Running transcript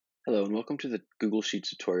Hello and welcome to the Google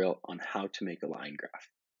Sheets tutorial on how to make a line graph.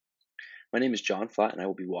 My name is John Flatt and I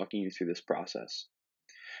will be walking you through this process.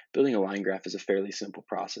 Building a line graph is a fairly simple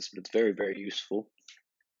process, but it's very useful.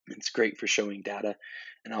 It's great for showing data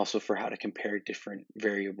and also for how to compare different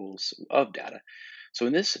variables of data. So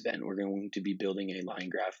in this event, we're going to be building a line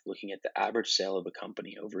graph looking at the average sale of a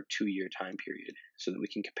company over a 2-year time period so that we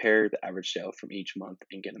can compare the average sale from each month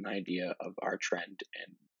and get an idea of our trend.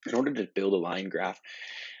 And in order to build a line graph,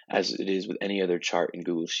 as it is with any other chart in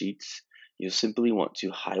Google Sheets, you'll simply want to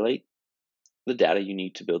highlight the data you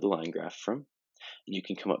need to build the line graph from. And you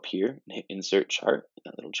can come up here and hit Insert Chart,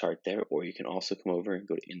 that little chart there, or you can also come over and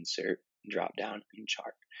go to Insert, drop down, and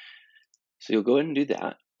Chart. So you'll go ahead and do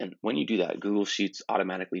that. And when you do that, Google Sheets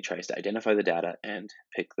automatically tries to identify the data and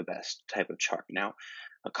pick the best type of chart. Now,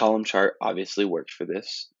 a column chart obviously works for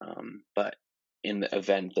this, but in the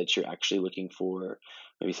event that you're actually looking for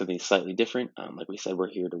maybe something slightly different, like we said, we're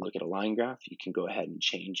here to look at a line graph. You can go ahead and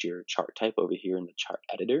change your chart type over here in the chart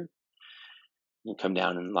editor. You come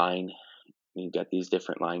down in line, and you've got these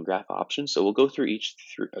different line graph options. So we'll go through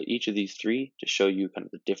each of these three to show you kind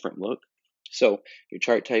of the different look. So your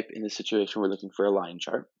chart type in this situation, we're looking for a line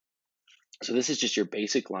chart. So this is just your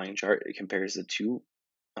basic line chart. It compares the two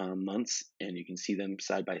months, and you can see them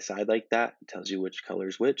side by side like that. It tells you which color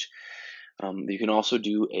is which. You can also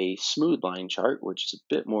do a smooth line chart, which is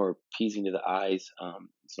a bit more pleasing to the eyes.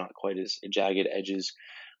 It's not quite as jagged edges,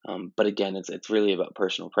 but again, it's really about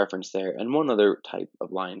personal preference there. And one other type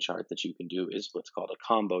of line chart that you can do is what's called a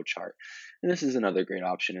combo chart. And this is another great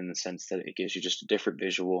option in the sense that it gives you just a different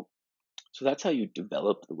visual. So that's how you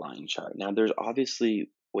develop the line chart. Now, there's obviously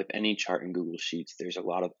with any chart in Google Sheets, there's a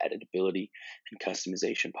lot of editability and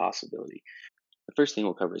customization possibility. The first thing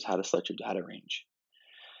we'll cover is how to select your data range.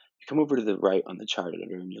 You come over to the right on the chart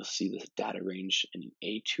editor and you'll see the data range in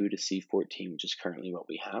A2 to C14, which is currently what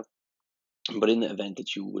we have. But in the event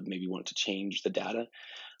that you would maybe want to change the data,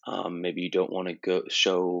 maybe you don't want to go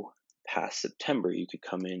show past September, you could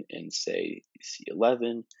come in and say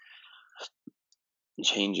C11,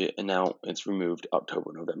 change it, and now it's removed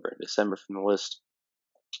October, November, and December from the list.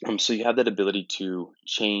 So you have that ability to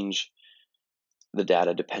change the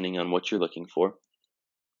data depending on what you're looking for.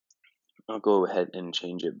 I'll go ahead and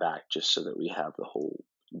change it back just so that we have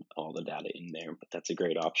all the data in there, but that's a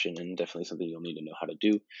great option and definitely something you'll need to know how to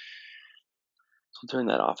do. So turn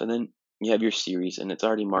that off, and then you have your series, and it's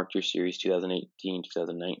already marked your series 2018,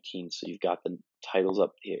 2019, so you've got the titles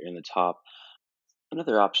up here in the top.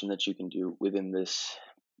 Another option that you can do within this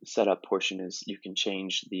setup portion is you can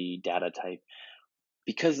change the data type.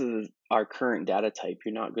 Because of our current data type,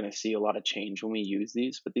 you're not going to see a lot of change when we use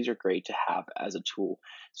these, but these are great to have as a tool.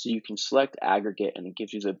 So you can select aggregate, and it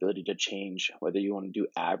gives you the ability to change whether you want to do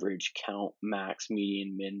average, count, max,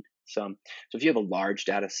 median, min, sum. So if you have a large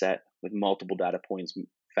data set with multiple data points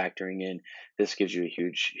factoring in, this gives you a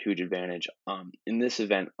huge advantage. In this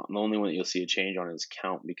event, the only one that you'll see a change on is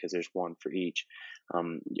count because there's one for each.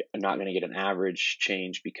 You're not going to get an average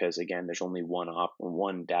change because again, there's only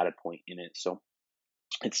one data point in it. So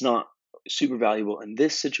it's not super valuable in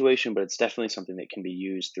this situation, but it's definitely something that can be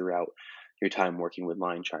used throughout your time working with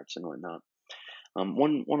line charts and whatnot.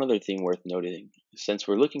 One other thing worth noting, since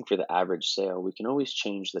we're looking for the average sale, we can always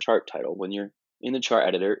change the chart title. When you're in the chart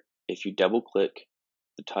editor, if you double click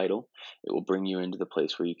the title, it will bring you into the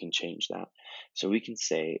place where you can change that. So we can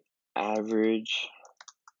say average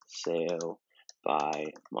sale by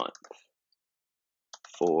month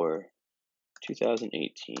for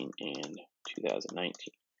 2018 and 2019.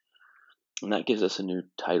 And that gives us a new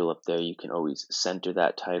title up there. You can always center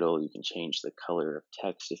that title. You can change the color of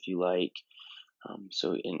text if you like.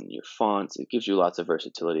 So in your fonts, it gives you lots of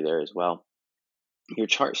versatility there as well. Your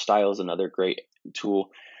chart style is another great tool.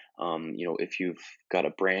 If you've got a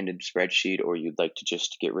branded spreadsheet or you'd like to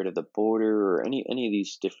just get rid of the border or any of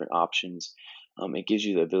these different options, it gives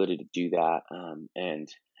you the ability to do that. And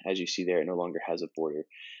as you see there, it no longer has a border.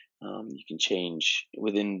 You can change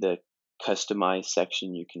within the customize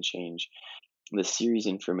section, you can change the series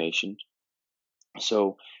information.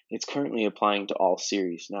 So it's currently applying to all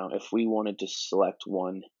series. Now, if we wanted to select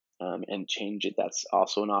one and change it, that's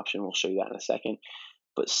also an option. We'll show you that in a second.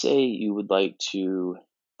 But say you would like to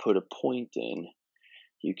put a point in,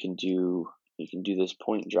 you can do this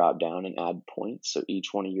point drop down and add points. So each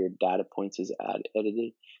one of your data points is edited.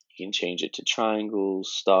 You can change it to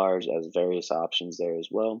triangles, stars, as various options there as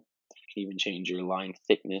well. You can even change your line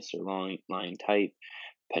thickness or line type,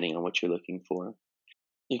 depending on what you're looking for.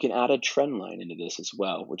 You can add a trend line into this as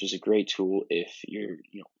well, which is a great tool if you're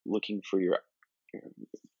looking for your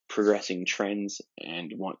progressing trends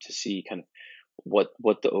and want to see kind of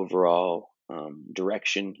what the overall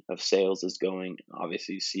direction of sales is going.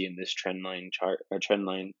 Obviously, you see in this trend line chart or trend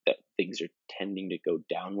line that things are tending to go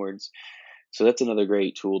downwards. So that's another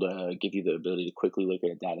great tool to give you the ability to quickly look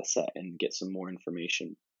at a data set and get some more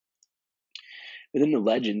information. Within the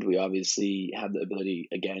legend, we obviously have the ability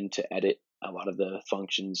again to edit a lot of the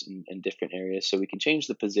functions in different areas. So we can change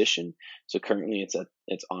the position. So currently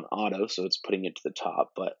it's on auto, so it's putting it to the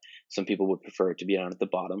top, but some people would prefer it to be on at the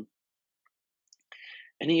bottom.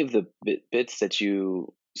 Any of the bits that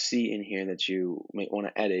you see in here that you might want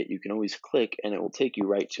to edit, you can always click and it will take you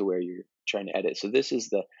right to where you're trying to edit. So this is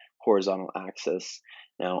the horizontal axis.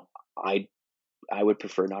 Now, I I would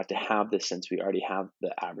prefer not to have this since we already have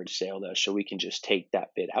the average sale there. So we can just take that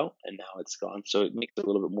bit out and now it's gone. So it makes it a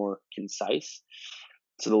little bit more concise.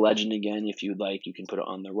 So the legend again, if you'd like, you can put it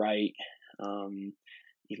on the right, um,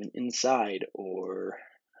 even inside or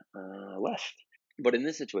left. But in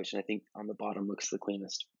this situation, I think on the bottom looks the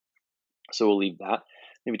cleanest. So we'll leave that.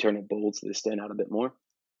 Maybe turn it bold so they stand out a bit more.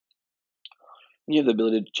 And you have the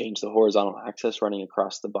ability to change the horizontal axis running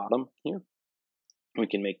across the bottom here. We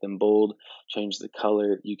can make them bold, change the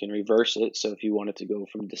color. You can reverse it. So if you wanted to go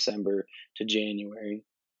from December to January,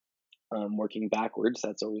 working backwards,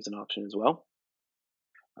 that's always an option as well.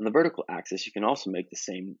 On the vertical axis, you can also make the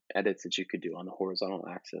same edits that you could do on the horizontal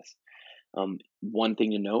axis. One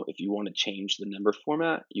thing to note, if you want to change the number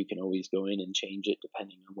format, you can always go in and change it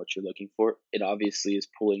depending on what you're looking for. It obviously is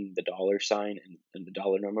pulling the dollar sign and the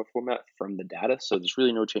dollar number format from the data, so there's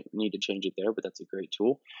really no need to change it there, but that's a great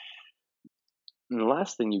tool. And the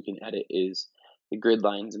last thing you can edit is the grid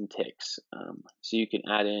lines and ticks. So you can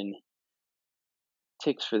add in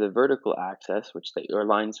ticks for the vertical axis, or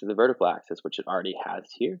lines for the vertical axis, which it already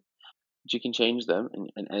has here. But you can change them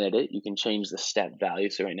and edit it. You can change the step value.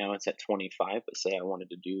 So right now it's at 25, but say I wanted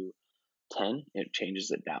to do 10, it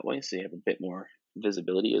changes it that way. So you have a bit more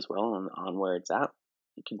visibility as well on where it's at.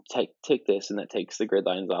 You can take this and that takes the grid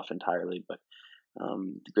lines off entirely, but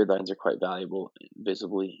the grid lines are quite valuable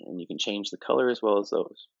visibly, and you can change the color as well as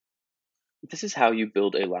those. This is how you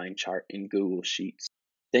build a line chart in Google Sheets.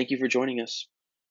 Thank you for joining us.